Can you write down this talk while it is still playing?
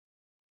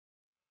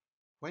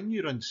When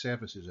you run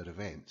services or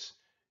events,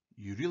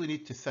 you really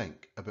need to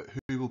think about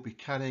who will be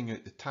carrying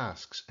out the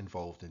tasks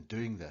involved in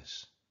doing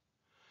this.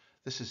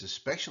 This is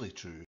especially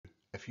true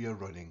if you are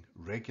running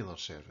regular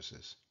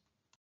services.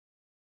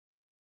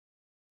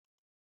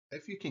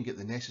 If you can get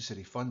the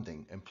necessary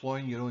funding,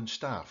 employing your own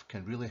staff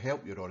can really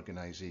help your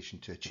organisation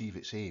to achieve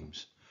its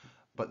aims,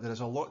 but there is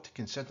a lot to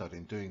consider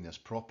in doing this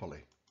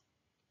properly.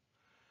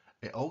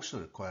 It also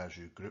requires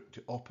your group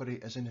to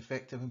operate as an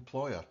effective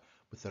employer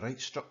with the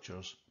right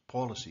structures,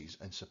 policies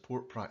and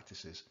support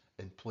practices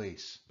in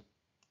place.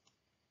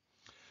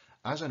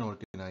 As an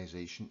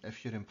organisation,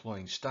 if you're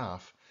employing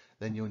staff,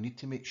 then you'll need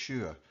to make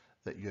sure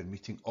that you're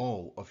meeting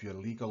all of your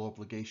legal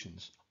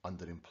obligations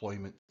under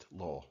employment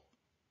law.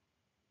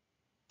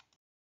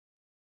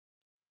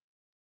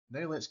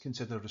 Now let's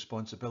consider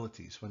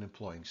responsibilities when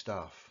employing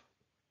staff.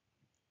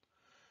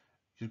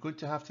 You're going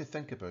to have to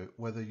think about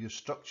whether your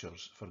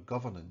structures for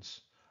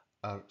governance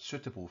are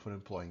suitable for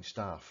employing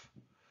staff.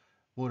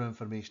 More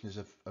information is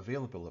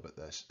available about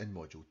this in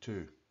Module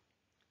 2.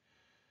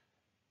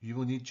 You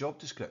will need job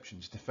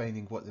descriptions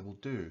defining what they will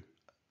do,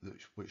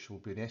 which will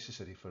be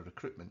necessary for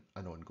recruitment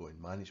and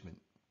ongoing management.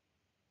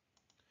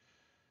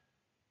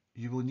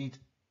 You will need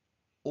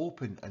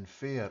open and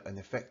fair and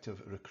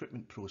effective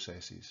recruitment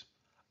processes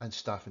and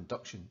staff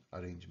induction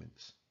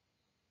arrangements.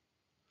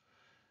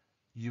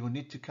 You will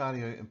need to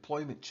carry out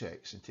employment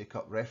checks and take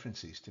up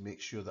references to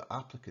make sure that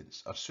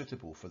applicants are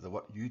suitable for the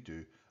work you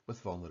do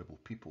with vulnerable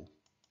people.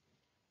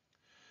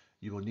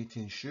 You will need to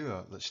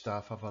ensure that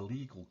staff have a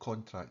legal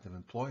contract of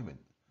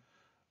employment,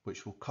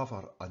 which will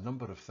cover a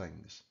number of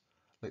things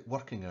like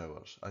working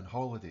hours and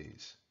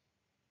holidays,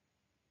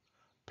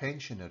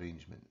 pension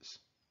arrangements,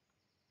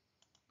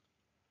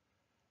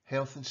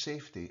 health and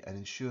safety and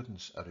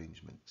insurance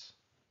arrangements,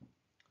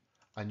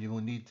 and you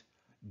will need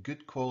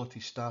good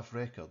quality staff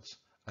records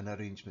and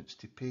arrangements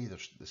to pay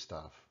the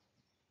staff.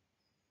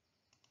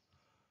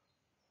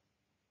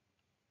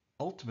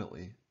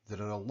 Ultimately,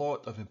 there are a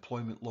lot of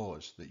employment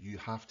laws that you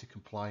have to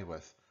comply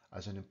with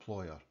as an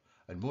employer,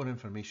 and more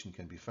information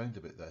can be found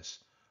about this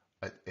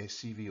at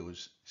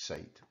SCVO's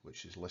site,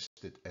 which is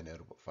listed in our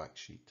fact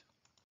sheet.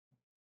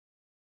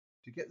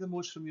 To get the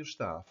most from your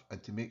staff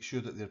and to make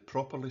sure that they're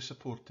properly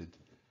supported,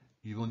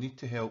 you will need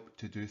to help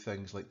to do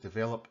things like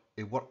develop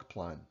a work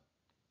plan,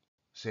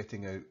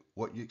 setting out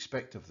what you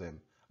expect of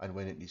them and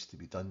when it needs to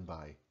be done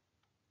by.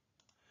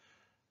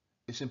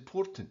 It's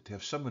important to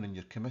have someone in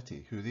your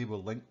committee who they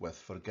will link with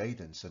for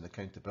guidance and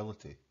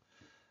accountability.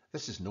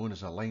 This is known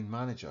as a line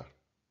manager.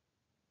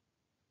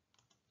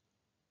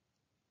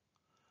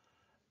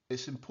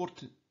 It's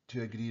important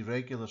to agree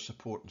regular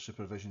support and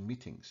supervision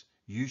meetings,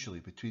 usually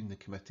between the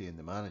committee and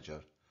the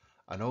manager,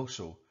 and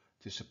also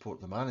to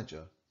support the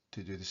manager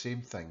to do the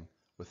same thing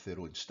with their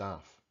own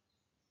staff.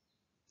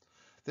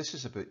 This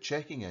is about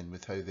checking in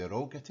with how they're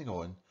all getting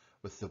on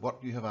with the work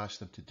you have asked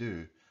them to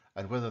do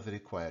and whether they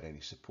require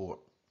any support.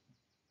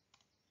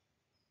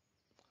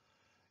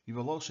 You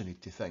will also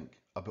need to think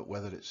about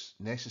whether it's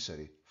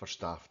necessary for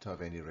staff to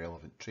have any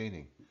relevant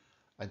training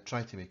and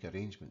try to make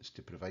arrangements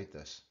to provide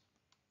this.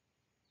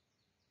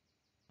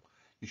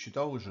 You should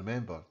always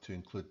remember to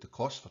include the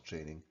cost for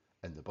training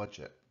in the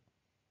budget.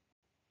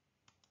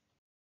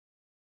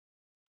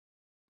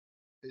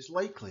 It's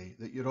likely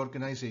that your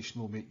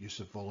organisation will make use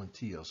of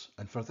volunteers,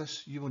 and for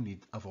this you will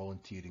need a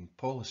volunteering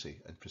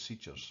policy and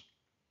procedures.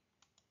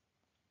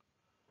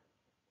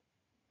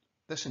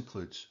 This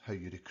includes how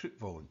you recruit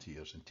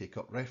volunteers and take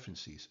up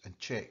references and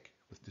check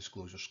with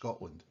Disclosure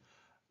Scotland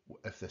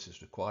if this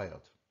is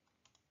required.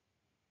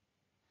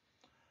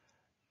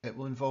 It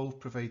will involve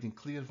providing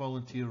clear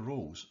volunteer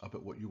roles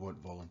about what you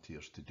want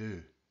volunteers to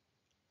do,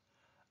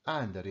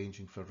 and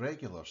arranging for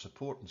regular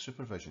support and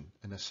supervision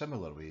in a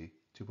similar way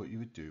to what you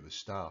would do with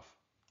staff.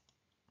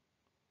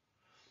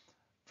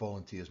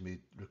 Volunteers may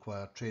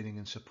require training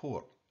and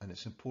support, and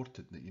it's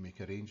important that you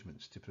make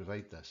arrangements to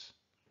provide this.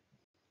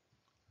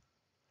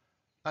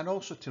 And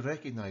also to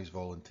recognise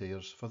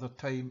volunteers for their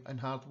time and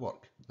hard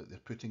work that they're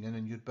putting in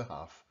on your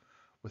behalf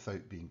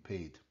without being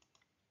paid.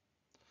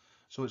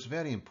 So it's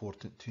very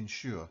important to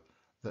ensure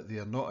that they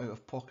are not out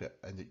of pocket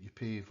and that you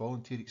pay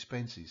volunteer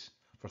expenses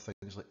for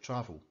things like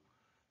travel,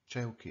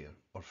 childcare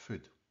or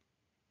food.